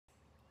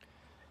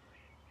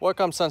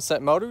Welcome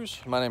Sunset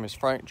Motors. My name is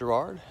Frank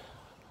Gerard.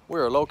 We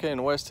are located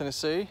in West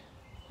Tennessee.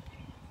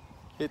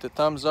 Hit the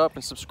thumbs up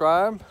and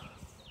subscribe.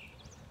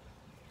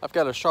 I've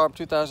got a sharp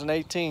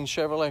 2018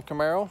 Chevrolet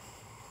Camaro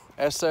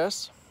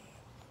SS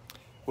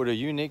with a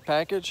unique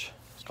package.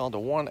 It's called the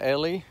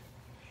 1LE.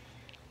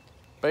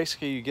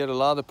 Basically, you get a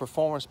lot of the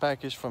performance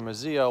package from a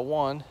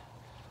ZL1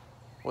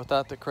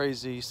 without the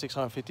crazy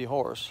 650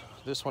 horse.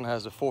 This one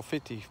has a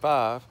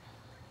 455,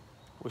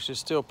 which is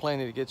still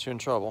plenty to get you in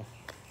trouble.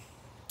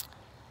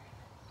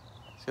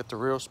 It's got the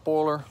rear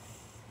spoiler.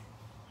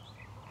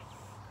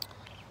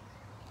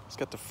 It's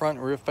got the front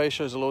and rear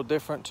fascia is a little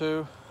different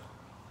too.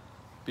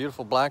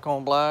 Beautiful black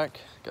on black.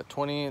 Got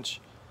 20-inch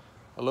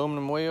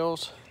aluminum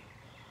wheels.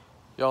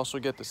 You also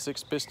get the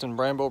 6-piston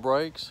Brembo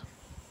brakes.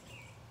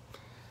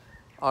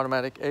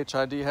 Automatic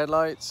HID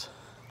headlights.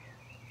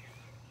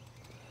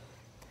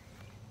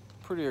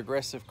 Pretty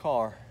aggressive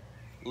car.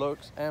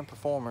 Looks and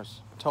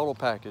performance. Total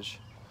package.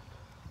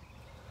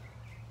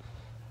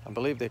 I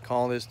believe they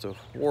call this the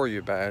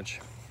Warrior badge.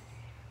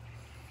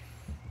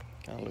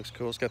 Kind of looks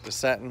cool. It's got the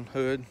satin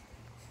hood.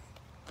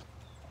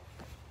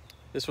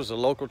 This was a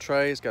local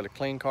trade. It's got a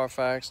clean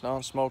Carfax,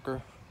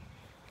 non-smoker,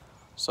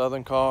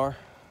 Southern car.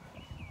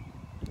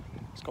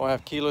 It's going to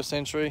have keyless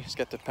entry. It's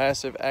got the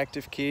passive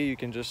active key. You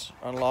can just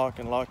unlock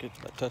and lock it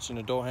by touching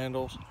the door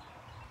handles.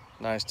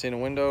 Nice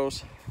tinted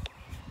windows.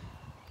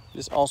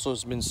 This also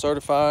has been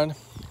certified.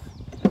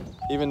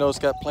 Even though it's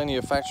got plenty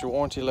of factory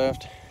warranty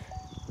left,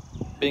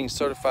 being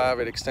certified,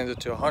 it extends it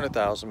to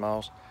 100,000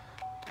 miles,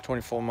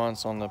 24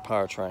 months on the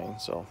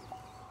powertrain. So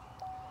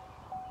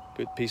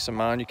good peace of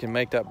mind. You can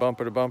make that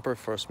bumper to bumper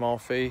for a small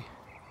fee.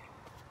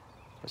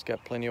 It's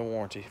got plenty of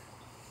warranty.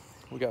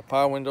 We got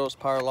power windows,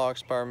 power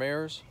locks, power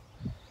mirrors.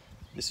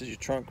 This is your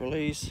trunk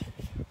release.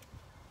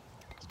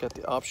 It's got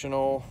the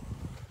optional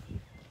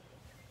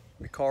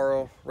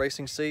Recaro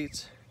racing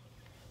seats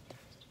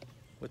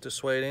with the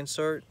suede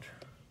insert.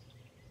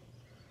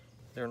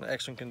 They're in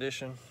excellent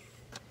condition.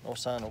 No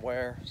sign of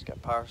wear. It's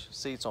got power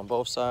seats on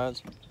both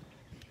sides.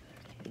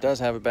 It does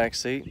have a back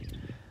seat,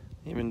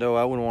 even though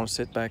I wouldn't want to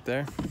sit back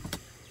there.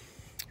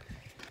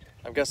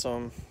 I've got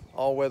some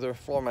all-weather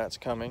floor mats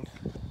coming,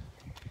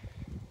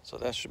 so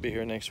that should be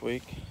here next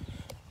week.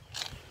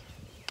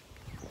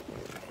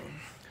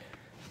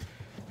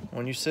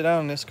 When you sit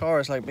down in this car,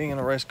 it's like being in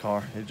a race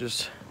car.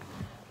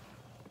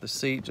 The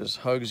seat just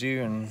hugs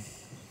you and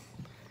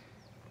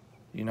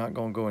you're not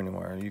gonna go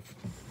anywhere.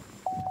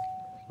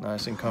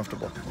 Nice and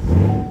comfortable.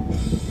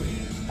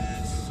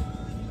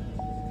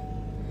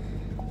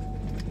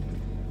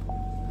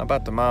 How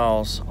about the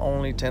miles?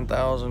 Only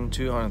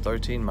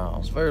 10,213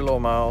 miles. Very low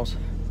miles.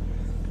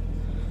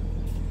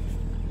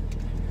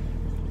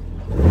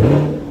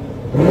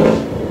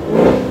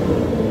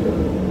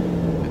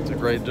 It's a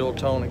great dual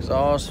tone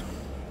exhaust.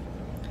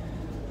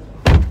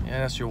 Yeah,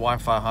 that's your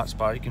Wi-Fi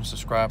hotspot. You can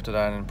subscribe to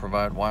that and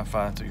provide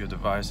Wi-Fi to your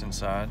device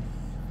inside.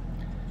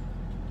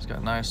 It's got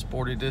a nice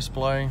sporty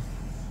display.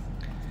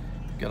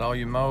 Got all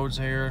your modes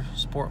here: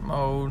 sport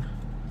mode,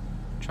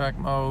 track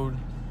mode,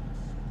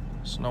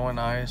 snow and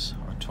ice,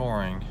 or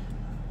touring.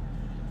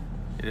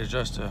 It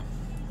adjusts to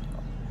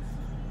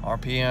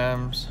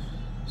RPMs,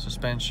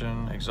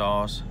 suspension,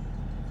 exhaust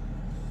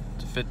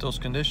to fit those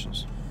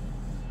conditions.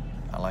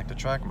 I like the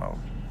track mode.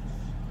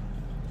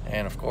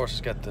 And of course, it's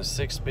got the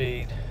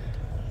 6-speed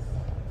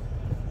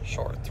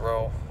short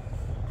throw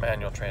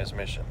manual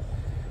transmission.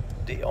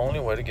 The only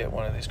way to get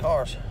one of these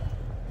cars.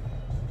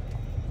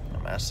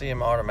 I see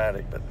them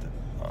automatic, but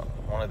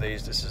one of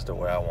these, this is the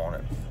way I want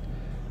it.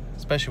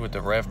 Especially with the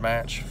rev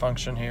match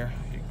function here.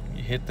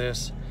 You hit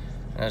this,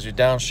 and as you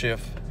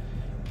downshift,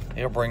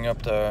 it'll bring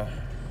up the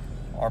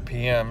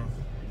RPM,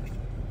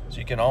 so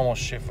you can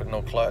almost shift with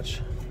no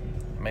clutch.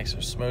 It makes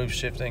it smooth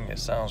shifting. It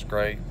sounds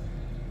great.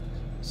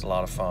 It's a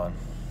lot of fun.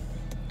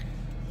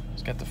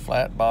 It's got the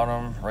flat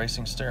bottom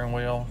racing steering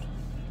wheel,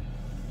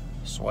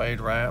 suede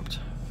wrapped.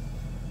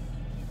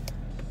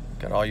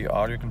 Got all your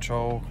audio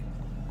control,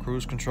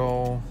 cruise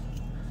control.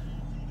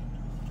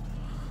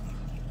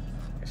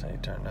 I guess I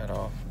need to turn that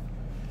off.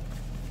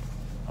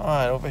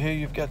 Alright, over here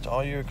you've got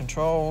all your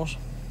controls.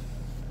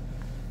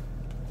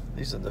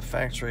 These are the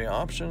factory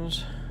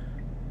options.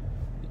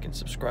 You can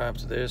subscribe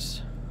to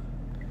this.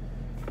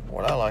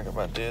 What I like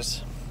about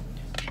this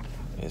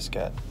is it's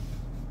got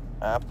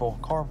Apple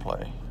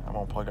CarPlay. I'm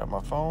gonna plug up my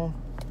phone.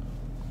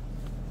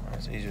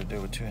 It's easier to do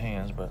with two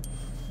hands, but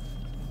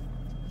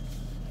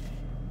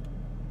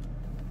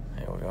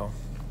here we go.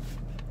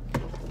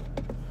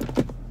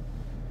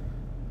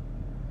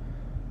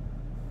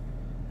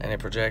 And it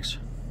projects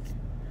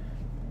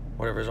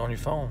whatever's on your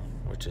phone,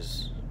 which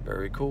is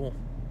very cool.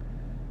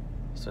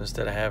 So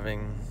instead of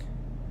having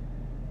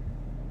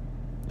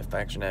the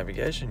factory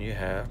navigation, you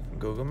have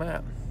Google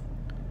Map,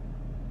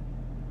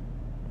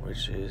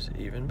 which is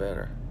even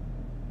better.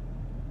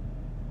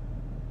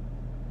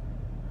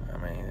 I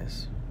mean,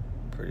 it's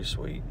pretty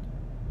sweet.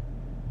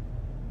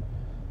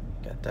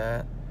 Got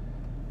that.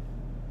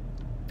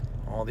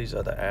 All these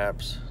other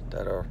apps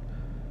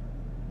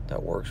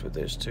that works with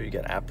this too. You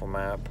got Apple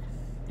Map,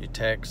 your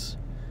text,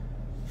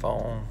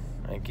 phone,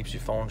 and it keeps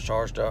your phone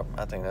charged up.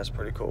 I think that's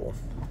pretty cool.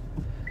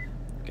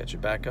 Got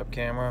your backup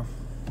camera.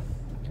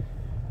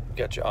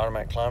 Got your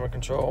automatic climate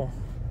control.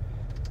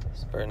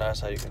 It's very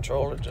nice how you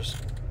control it. Just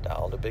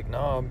dial the big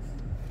knob.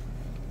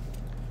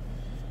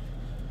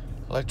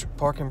 Electric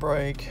parking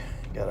brake.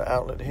 You got an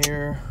outlet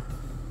here.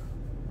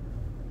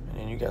 And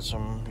then you got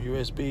some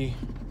USB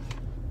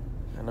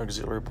and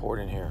auxiliary port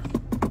in here.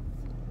 You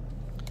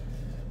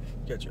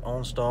got your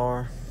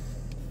OnStar.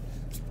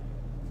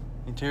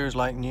 Interior's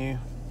like new.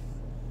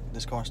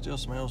 This car still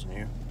smells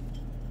new.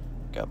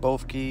 Got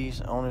both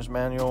keys, owner's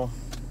manual.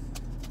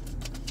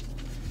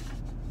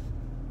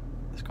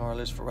 This car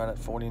lists for right at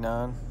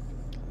 $49,000.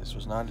 This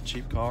was not a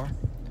cheap car.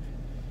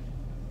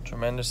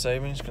 Tremendous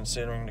savings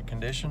considering the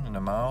condition and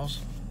the miles.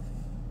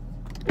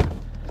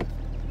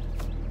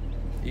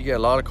 You get a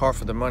lot of car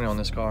for the money on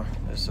this car.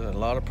 It's a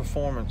lot of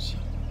performance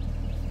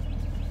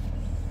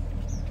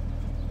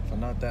for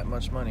not that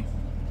much money.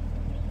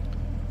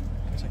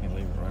 Guess I can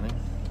leave it running.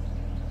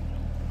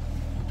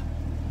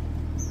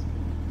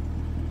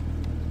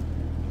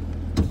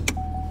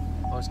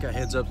 Oh, it's got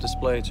heads-up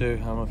display too.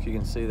 I don't know if you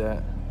can see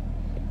that.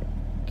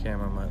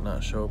 Camera might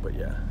not show, but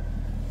yeah.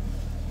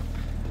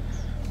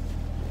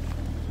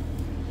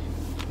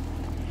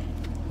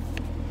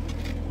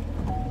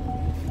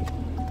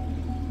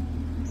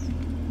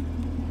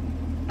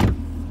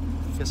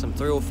 Got some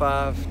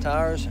 305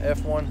 tires,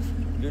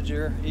 F1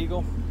 Goodyear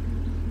Eagle.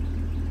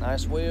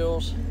 Nice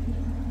wheels.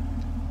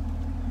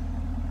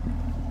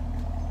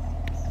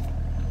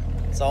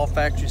 It's all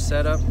factory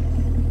setup,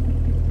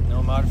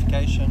 no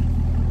modification.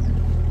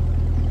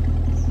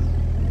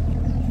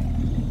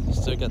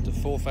 Still got the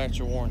full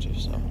factory warranty,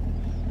 so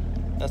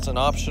that's an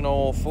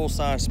optional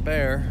full-size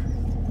spare.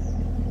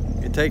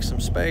 It takes some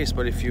space,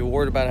 but if you're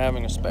worried about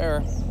having a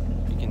spare,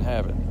 you can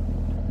have it.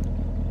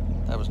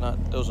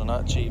 Those are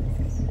not cheap.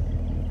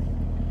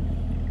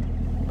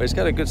 But it's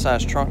got a good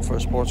sized trunk for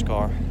a sports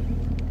car.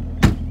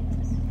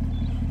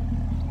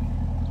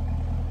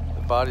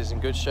 The body's in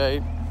good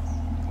shape,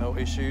 no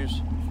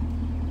issues.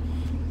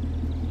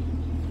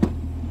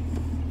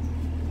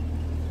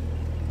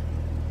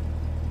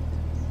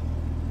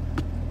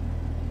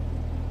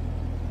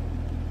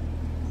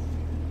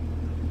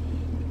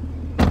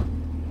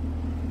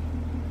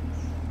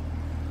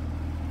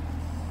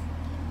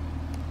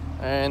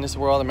 And this is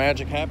where all the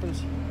magic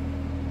happens.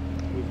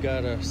 We've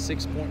got a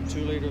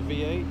 6.2 liter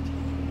V8.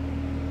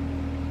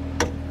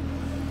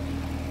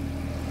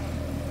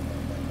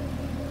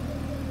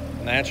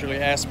 Naturally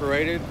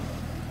aspirated,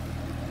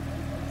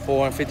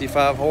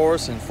 455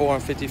 horse and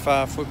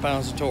 455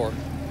 foot-pounds of torque.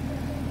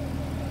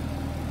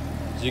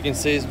 As you can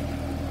see, it's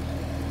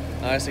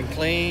nice and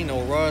clean,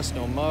 no rust,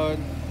 no mud.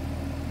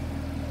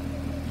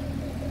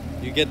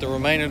 You get the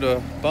remainder of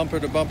the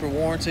bumper-to-bumper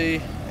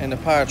warranty and the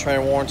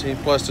powertrain warranty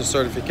plus the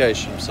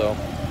certification. So,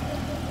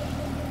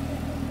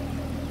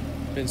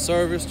 been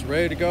serviced,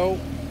 ready to go.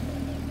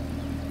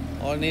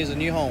 All it needs is a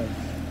new home.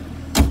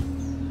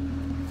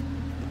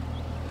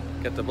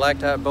 Got the black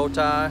type bow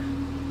tie.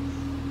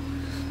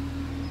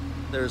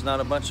 There's not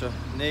a bunch of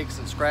nicks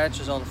and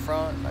scratches on the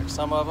front like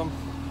some of them.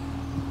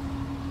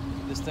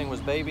 This thing was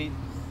babied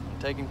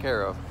and taken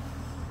care of.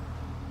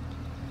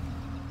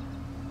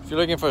 If you're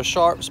looking for a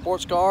sharp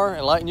sports car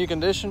in light new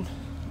condition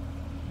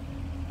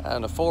at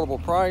an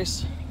affordable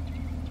price,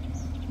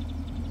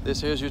 this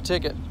here's your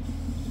ticket.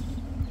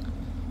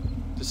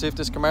 To see if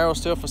this Camaro is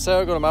still for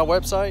sale, go to my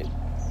website,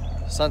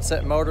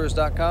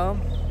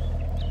 sunsetmotors.com.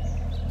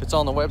 If it's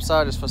on the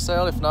website, it's for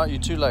sale. If not, you're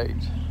too late.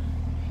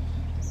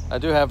 I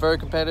do have very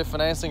competitive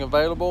financing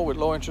available with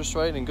low interest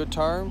rate and good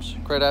terms.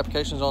 Credit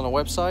applications on the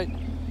website.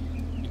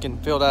 You can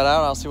fill that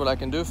out. I'll see what I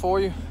can do for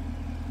you.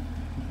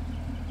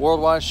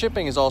 Worldwide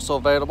shipping is also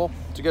available.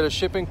 To get a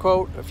shipping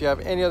quote, if you have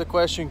any other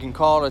question, you can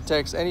call or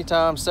text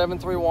anytime,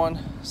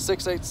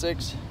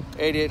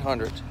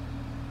 731-686-8800.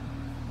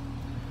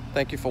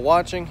 Thank you for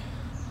watching.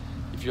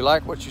 If you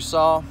like what you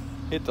saw,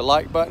 hit the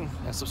like button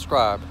and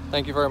subscribe.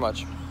 Thank you very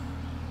much.